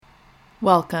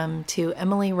Welcome to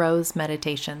Emily Rose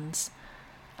Meditations.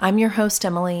 I'm your host,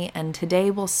 Emily, and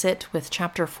today we'll sit with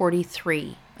Chapter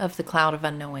 43 of The Cloud of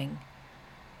Unknowing.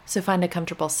 So find a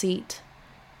comfortable seat,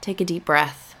 take a deep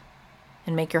breath,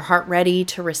 and make your heart ready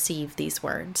to receive these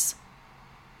words.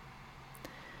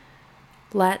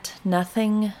 Let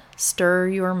nothing stir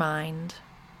your mind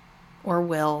or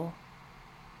will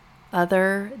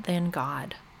other than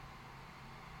God.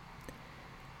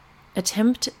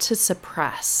 Attempt to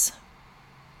suppress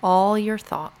all your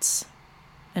thoughts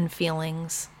and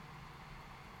feelings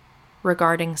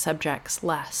regarding subjects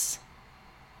less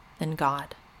than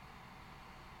God.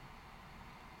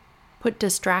 Put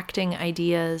distracting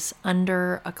ideas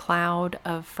under a cloud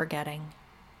of forgetting.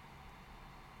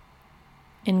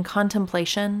 In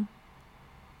contemplation,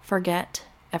 forget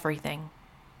everything,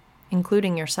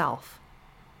 including yourself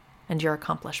and your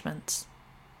accomplishments.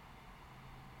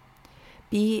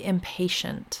 Be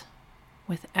impatient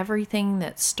with everything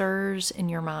that stirs in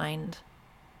your mind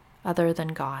other than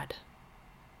God.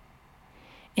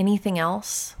 Anything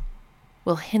else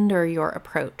will hinder your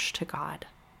approach to God.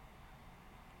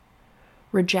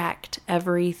 Reject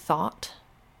every thought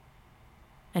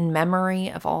and memory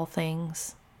of all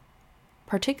things,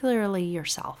 particularly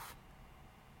yourself.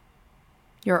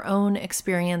 Your own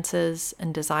experiences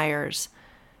and desires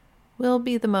will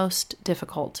be the most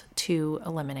difficult to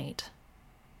eliminate.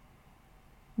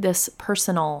 This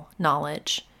personal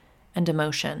knowledge and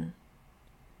emotion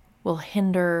will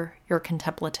hinder your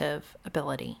contemplative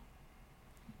ability.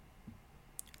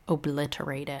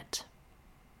 Obliterate it.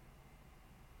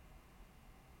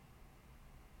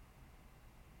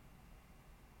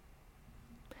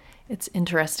 It's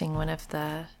interesting, one of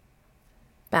the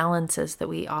balances that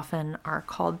we often are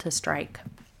called to strike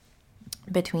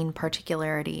between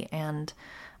particularity and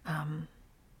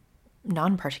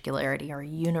non-particularity or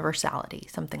universality,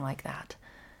 something like that.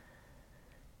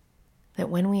 That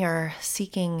when we are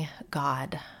seeking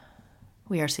God,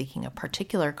 we are seeking a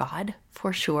particular God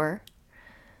for sure,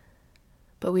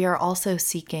 but we are also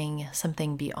seeking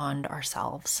something beyond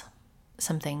ourselves,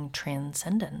 something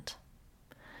transcendent.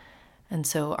 And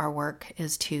so our work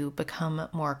is to become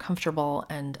more comfortable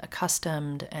and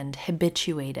accustomed and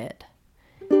habituated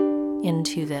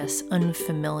into this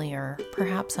unfamiliar,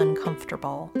 perhaps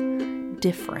uncomfortable,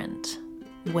 different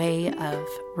way of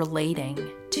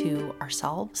relating to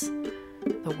ourselves,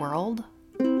 the world,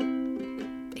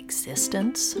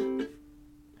 existence, and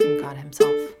God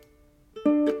Himself.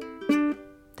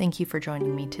 Thank you for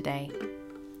joining me today.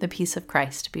 The peace of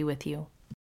Christ be with you.